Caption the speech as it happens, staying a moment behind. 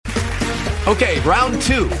Okay, round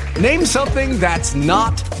 2. Name something that's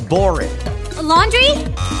not boring. A laundry?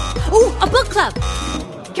 Ooh, a book club.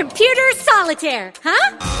 Computer solitaire,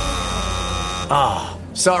 huh? Ah,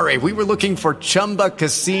 sorry, we were looking for Chumba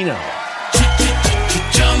Casino.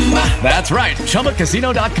 That's right,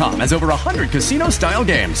 ChumbaCasino.com has over 100 casino-style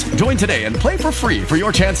games. Join today and play for free for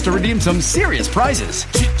your chance to redeem some serious prizes.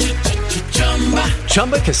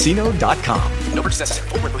 ChumbaCasino.com. No purchase necessary.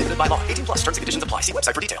 Void where prohibited by law. 18+ terms and conditions apply. See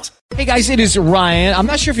website for details. Hey guys, it is Ryan. I'm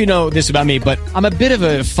not sure if you know this about me, but I'm a bit of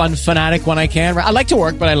a fun fanatic when I can. I like to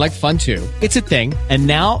work, but I like fun too. It's a thing. And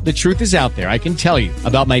now the truth is out there. I can tell you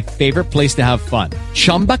about my favorite place to have fun.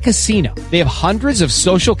 Chumba Casino. They have hundreds of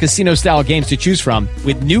social casino style games to choose from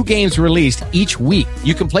with new games released each week.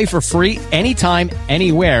 You can play for free anytime,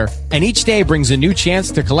 anywhere. And each day brings a new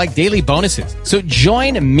chance to collect daily bonuses. So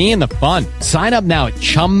join me in the fun. Sign up now at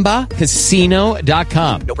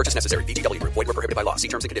ChumbaCasino.com. No purchase necessary. VGW Group. Void where prohibited by law. See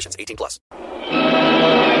terms and conditions. 18+.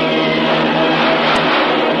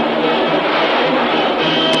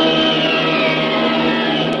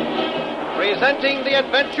 Presenting the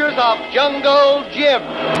adventures of Jungle Jim.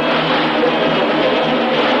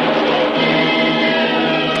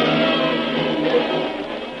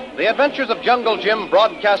 The Adventures of Jungle Jim,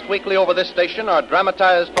 broadcast weekly over this station, are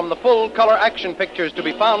dramatized from the full-color action pictures to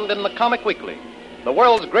be found in the Comic Weekly, the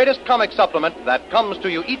world's greatest comic supplement that comes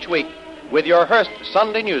to you each week with your Hearst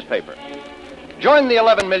Sunday newspaper. Join the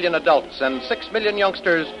 11 million adults and 6 million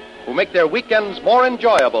youngsters who make their weekends more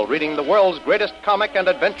enjoyable reading the world's greatest comic and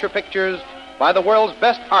adventure pictures by the world's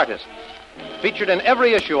best artists, featured in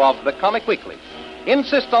every issue of the Comic Weekly.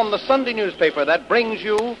 Insist on the Sunday newspaper that brings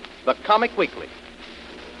you the Comic Weekly.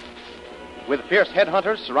 With fierce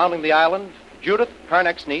headhunters surrounding the island, Judith,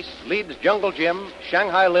 Karnak's niece, leads Jungle Jim,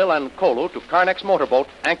 Shanghai Lil, and Kolu to Karnak's motorboat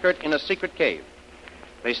anchored in a secret cave.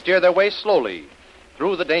 They steer their way slowly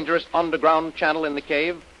through the dangerous underground channel in the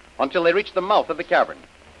cave until they reach the mouth of the cavern.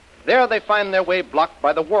 There they find their way blocked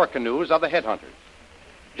by the war canoes of the headhunters.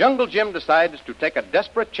 Jungle Jim decides to take a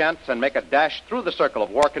desperate chance and make a dash through the circle of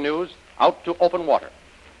war canoes out to open water.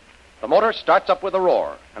 The motor starts up with a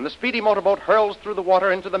roar, and the speedy motorboat hurls through the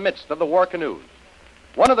water into the midst of the war canoes.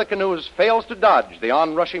 One of the canoes fails to dodge the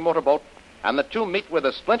onrushing motorboat, and the two meet with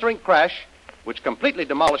a splintering crash, which completely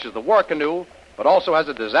demolishes the war canoe, but also has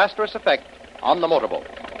a disastrous effect on the motorboat.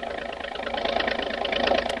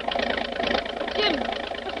 Jim,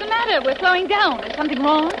 what's the matter? We're slowing down. Is something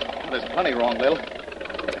wrong? Well, there's plenty wrong, Lil.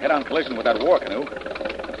 A head-on collision with that war canoe.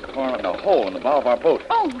 It's torn a hole in the bow of our boat.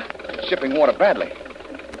 Oh. It's shipping water badly.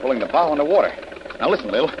 Pulling the bow underwater. Now listen,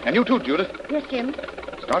 Lil, and you too, Judith. Yes, Jim.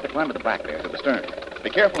 Start to climb to the back there, to the stern. Be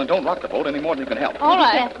careful and don't rock the boat any more than you can help. All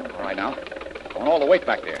right. All right, now. Going all the weight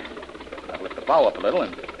back there. I'll lift the bow up a little,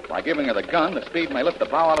 and by giving her the gun, the speed may lift the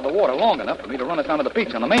bow out of the water long enough for me to run us onto the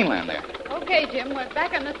beach on the mainland there. Okay, Jim. We're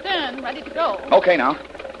back on the stern, ready to go. Okay, now.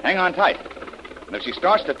 Hang on tight. And if she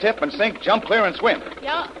starts to tip and sink, jump clear and swim.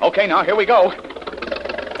 Yeah. Okay, now, here we go.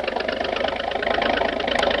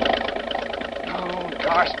 Oh,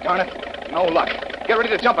 gosh darn it. No luck. Get ready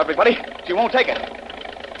to jump, everybody. She won't take it.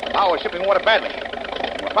 The bow is shipping water badly.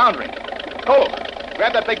 We're foundering. Kolu,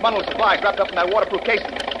 grab that big bundle of supplies wrapped up in that waterproof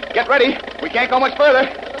casing. Get ready. We can't go much further.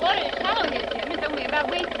 The water is shallow here, Jim. It's only about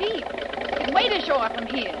waist deep. We can wade ashore from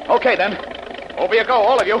here. Okay, then. Over you go,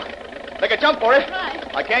 all of you. Make a jump for it.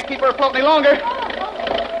 Right. I can't keep her afloat any longer. All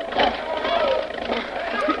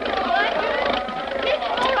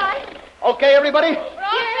right. Okay, everybody? We're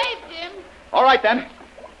all safe, Jim. All right, then.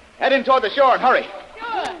 Head in toward the shore and hurry.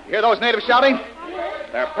 Sure. You hear those natives shouting?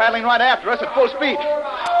 They're paddling right after us at full speed.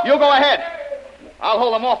 You go ahead. I'll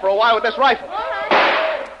hold them off for a while with this rifle. All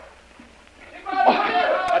right.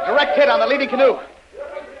 Oh, a direct hit on the leading canoe.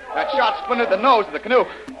 That shot splintered the nose of the canoe.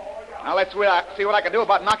 Now let's see what I can do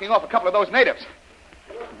about knocking off a couple of those natives.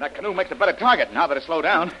 That canoe makes a better target now that it's slowed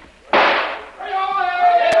down. Good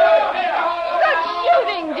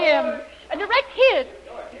shooting, Jim. A direct hit.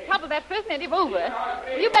 Topple that first native over.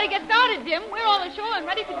 You better get started, Jim. We're all ashore and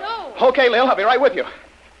ready to go. Okay, Lil, I'll be right with you.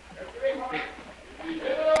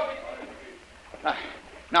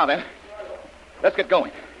 Now then, let's get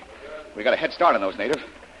going. We got a head start on those natives.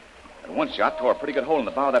 And one shot tore a pretty good hole in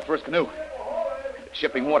the bow of that first canoe. It's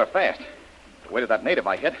shipping water fast. The weight of that native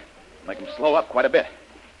I hit will make him slow up quite a bit.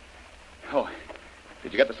 Oh,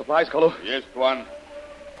 did you get the supplies, Kolu? Yes, Tuan.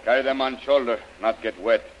 Carry them on shoulder, not get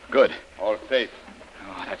wet. Good. All safe.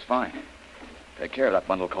 Oh, that's fine. Take care of that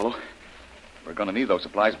bundle, Kolu. We're going to need those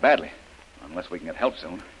supplies badly, unless we can get help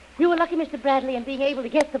soon. You were lucky, Mr. Bradley, in being able to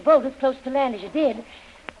get the boat as close to land as you did.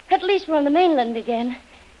 At least we're on the mainland again,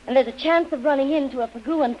 and there's a chance of running into a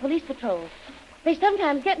Paguan police patrol. They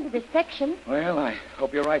sometimes get into this section. Well, I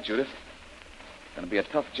hope you're right, Judith. going to be a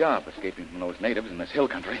tough job escaping from those natives in this hill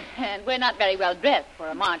country. And we're not very well dressed for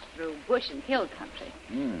a march through bush and hill country.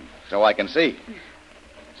 So I can see.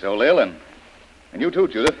 So, Lil, and you too,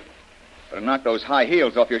 Judith. Better knock those high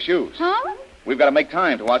heels off your shoes. Huh? We've got to make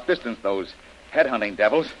time to outdistance those headhunting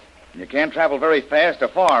devils. And you can't travel very fast or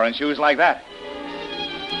far in shoes like that.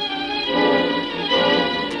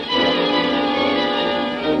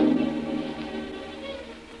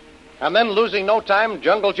 And then, losing no time,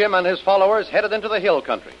 Jungle Jim and his followers headed into the hill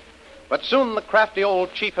country. But soon the crafty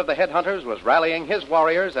old chief of the headhunters was rallying his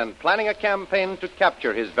warriors and planning a campaign to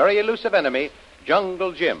capture his very elusive enemy,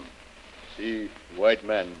 Jungle Jim. See, white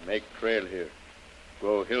man make trail here.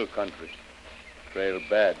 Go hill country. Trail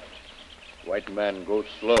bad. White man go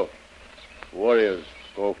slow. Warriors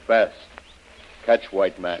go fast. Catch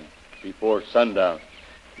white man before sundown.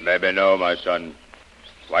 Maybe no, my son.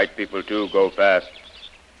 White people, too, go fast.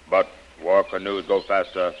 But war canoes go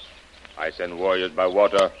faster. I send warriors by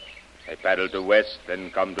water. They paddle to west,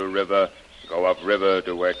 then come to river, go up river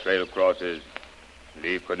to where trail crosses.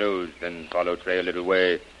 Leave canoes, then follow trail a little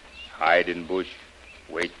way. Hide in bush.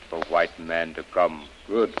 Wait for white man to come.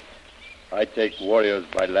 Good. I take warriors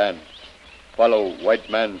by land. Follow white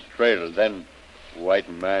man's trail, then white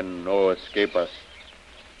man no escape us.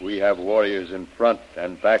 We have warriors in front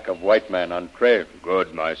and back of white man on trail.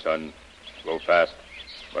 Good, my son. Go fast.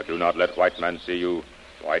 But do not let white man see you.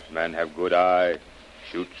 White man have good eye.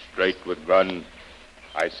 Shoot straight with gun.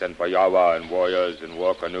 I send for Yawa and warriors in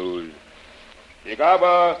war canoes.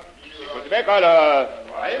 Ikaba! Ikutbekala!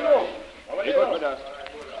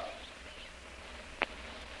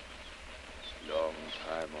 Long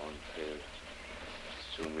time on trail.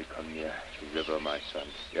 Soon we come near to river, my son.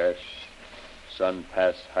 Yes. Sun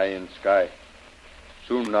pass high in sky.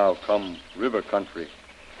 Soon now come river country.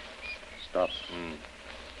 Stop.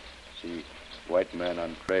 See, white man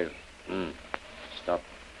on trail. Stop.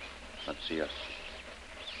 Not see us.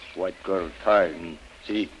 White girl tired.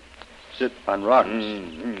 See, sit on rocks.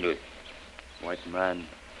 White man,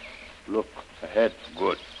 look ahead.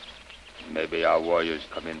 Good. Maybe our warriors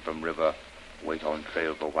come in from river. Wait on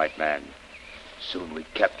trail for white man. Soon we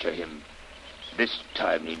capture him. This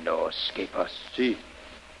time he no escape us. See,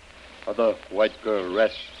 other white girl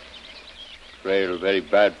rest. Trail very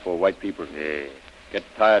bad for white people. Yeah. Get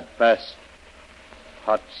tired fast.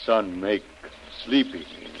 Hot sun make sleepy.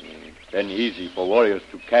 Then easy for warriors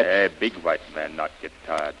to catch. Big white man not get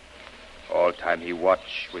tired. All time he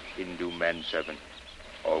watch with Hindu manservant.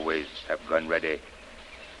 Always have gun ready.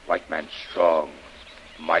 White man strong.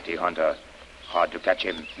 Mighty hunter. Hard to catch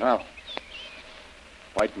him. Now,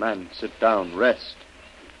 white man sit down, rest.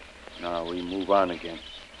 Now we move on again.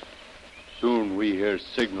 Soon we hear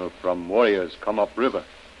signal from warriors come up river.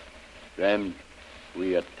 Then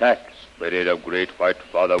we attack. Spirit of great white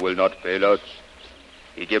father will not fail us.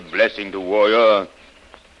 He give blessing to warrior.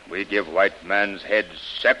 We give white man's head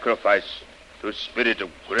sacrifice to spirit of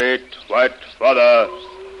great white father.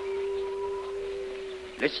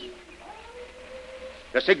 Listen.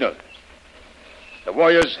 The signal. The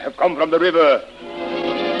warriors have come from the river.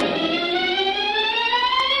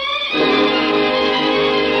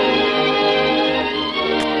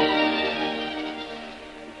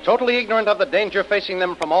 Totally ignorant of the danger facing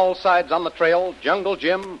them from all sides on the trail, Jungle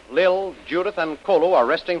Jim, Lil, Judith, and Kolu are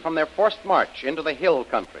resting from their forced march into the hill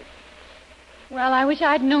country. Well, I wish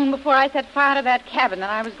I'd known before I set fire to that cabin that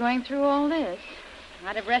I was going through all this.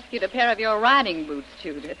 I'd have rescued a pair of your riding boots,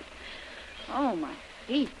 Judith. Oh, my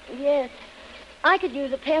feet. Yes. I could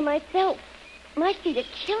use a pair myself. My feet are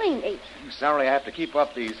killing me. I'm sorry I have to keep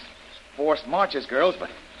up these forced marches, girls, but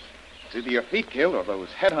it's either your feet killed or those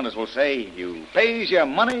headhunters will say you pays your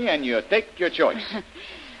money and you take your choice.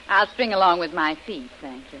 I'll string along with my feet,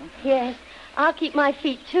 thank you. Yes. I'll keep my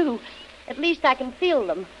feet, too. At least I can feel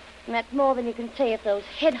them. And that's more than you can say if those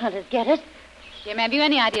headhunters get us. Jim, have you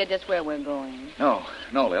any idea just where we're going? No,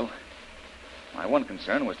 Lil. My one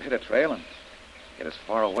concern was to hit a trail and get as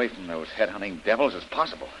far away from those headhunting devils as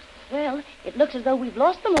possible. Well, it looks as though we've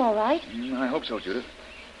lost them all right. I hope so, Judith.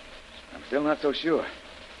 I'm still not so sure.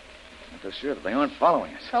 Not so sure that they aren't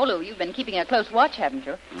following us. Kolu, you've been keeping a close watch, haven't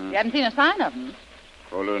you? You haven't seen a sign of them.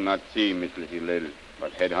 Kolu not see, Miss Little Lil,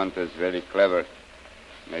 but headhunters very clever.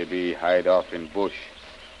 Maybe hide off in bush.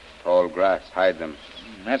 Tall grass hide them.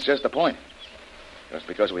 That's just the point. Just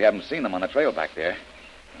because we haven't seen them on the trail back there,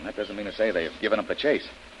 and that doesn't mean to say they've given up the chase.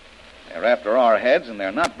 They're after our heads, and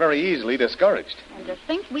they're not very easily discouraged. And to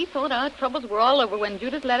think we thought our troubles were all over when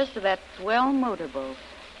Judith led us to that swell motorboat.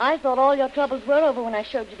 I thought all your troubles were over when I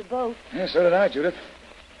showed you the boat. Yeah, so did I, Judith.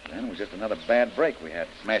 Then it was just another bad break we had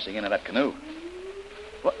smashing into that canoe.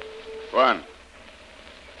 Juan.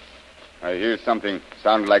 I hear something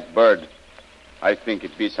sound like bird. I think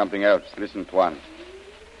it be something else. Listen, Tuan.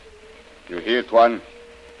 You hear, Tuan?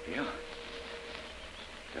 Yeah.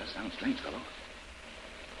 Does sound strange, fellow.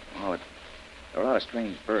 Oh, there are a lot of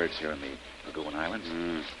strange birds here in the Lagoon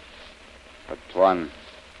Islands. But, Tuan,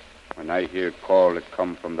 when I hear call, it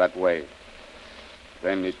come from that way.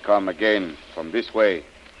 Then it come again from this way.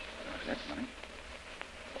 That's funny.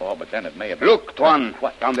 Oh, but then it may have been... Look, Tuan.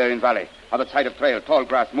 What? Down there in valley. Other side of trail. Tall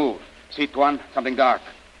grass move. See, Tuan? Something dark.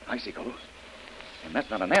 I see, Kolo. And that's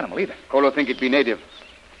not an animal either. Kolo think it be native.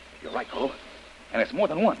 You're right, Kolo. And it's more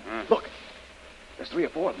than one. Look. There's 3 or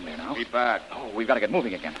 4 of them there now. Be bad. Oh, we've got to get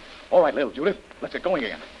moving again. All right, little Judith. Let's get going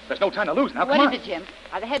again. There's no time to lose now. Come on. What is it, Jim?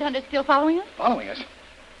 Are the headhunters still following us? Following us?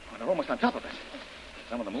 Oh, they're almost on top of us.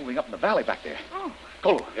 Some of them moving up in the valley back there. Oh.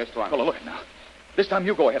 Kolo. Yes, Tuan. Kolo, look it now. This time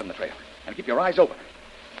you go ahead on the trail and keep your eyes open.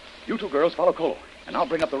 You 2 girls follow Kolo, and I'll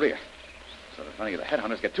bring up the rear. So that if any of the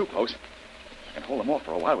headhunters get too close, I can hold them off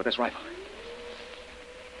for a while with this rifle.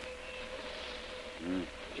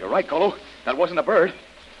 You're right, Kolo. That wasn't a bird.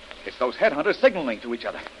 It's those headhunters signaling to each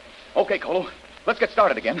other. Okay, Kolo. Let's get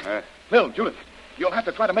started again. Lil, Judith, you'll have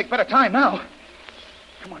to try to make better time now.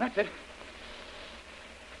 Come on, that's it.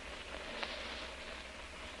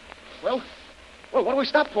 Well, what do we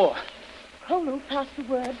stop for? Kolo passed the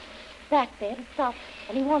word back there to stop,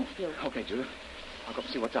 and he wants you. Okay, Judith. I'll go up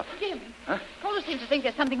and see what's up. Jim. Huh? Kolo seems to think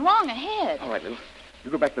there's something wrong ahead. All right, Lil.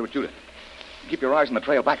 You go back there with Judith. Keep your eyes on the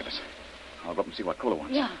trail back of us. I'll go up and see what Kolo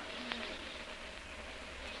wants. Yeah.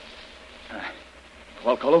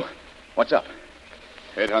 Well, Kolo, what's up?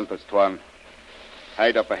 Headhunters, Tuan.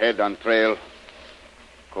 Hide up ahead on trail.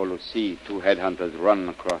 Kolo see 2 headhunters run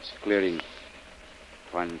across clearing.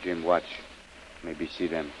 Tuan, Jim, watch. Maybe see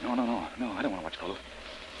them. No, I don't want to watch, Kolo.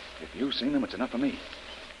 If you've seen them, it's enough for me.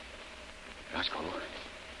 Gosh, Kolo,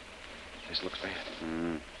 this looks bad.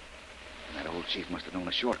 And that old chief must have known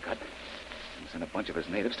a shortcut and sent a bunch of his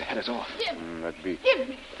natives to head us off. Jim. That'd be...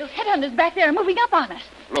 Jim, those headhunters back there are moving up on us.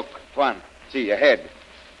 Look, Tuan. See, ahead.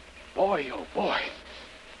 Boy, oh, boy.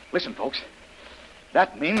 Listen, folks.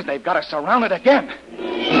 That means they've got us surrounded again.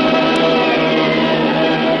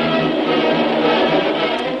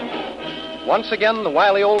 Once again, the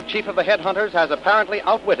wily old chief of the headhunters has apparently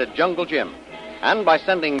outwitted Jungle Jim. And by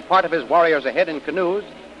sending part of his warriors ahead in canoes,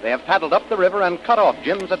 they have paddled up the river and cut off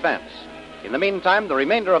Jim's advance. In the meantime, the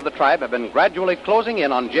remainder of the tribe have been gradually closing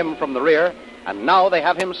in on Jim from the rear, and now they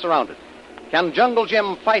have him surrounded. Can Jungle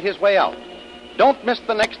Jim fight his way out? Don't miss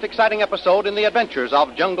the next exciting episode in the adventures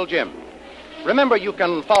of Jungle Jim. Remember, you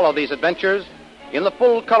can follow these adventures in the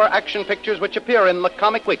full-color action pictures which appear in the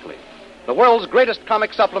Comic Weekly, the world's greatest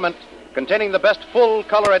comic supplement containing the best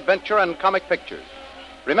full-color adventure and comic pictures.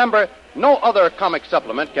 Remember, no other comic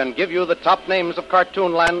supplement can give you the top names of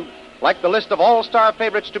Cartoonland like the list of all-star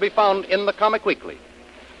favorites to be found in the Comic Weekly.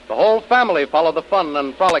 The whole family follow the fun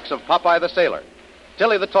and frolics of Popeye the Sailor,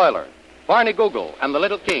 Tilly the Toiler, Barney Google, and the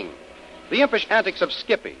Little King, the impish antics of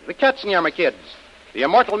Skippy, the Katzenjammer Kids, the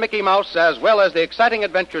immortal Mickey Mouse, as well as the exciting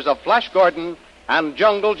adventures of Flash Gordon and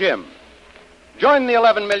Jungle Jim. Join the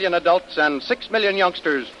 11 million adults and 6 million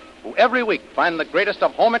youngsters who every week find the greatest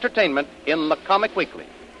of home entertainment in the Comic Weekly,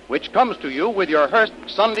 which comes to you with your Hearst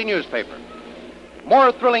Sunday newspaper.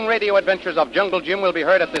 More thrilling radio adventures of Jungle Jim will be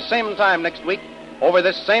heard at the same time next week over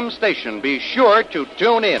this same station. Be sure to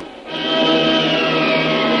tune in.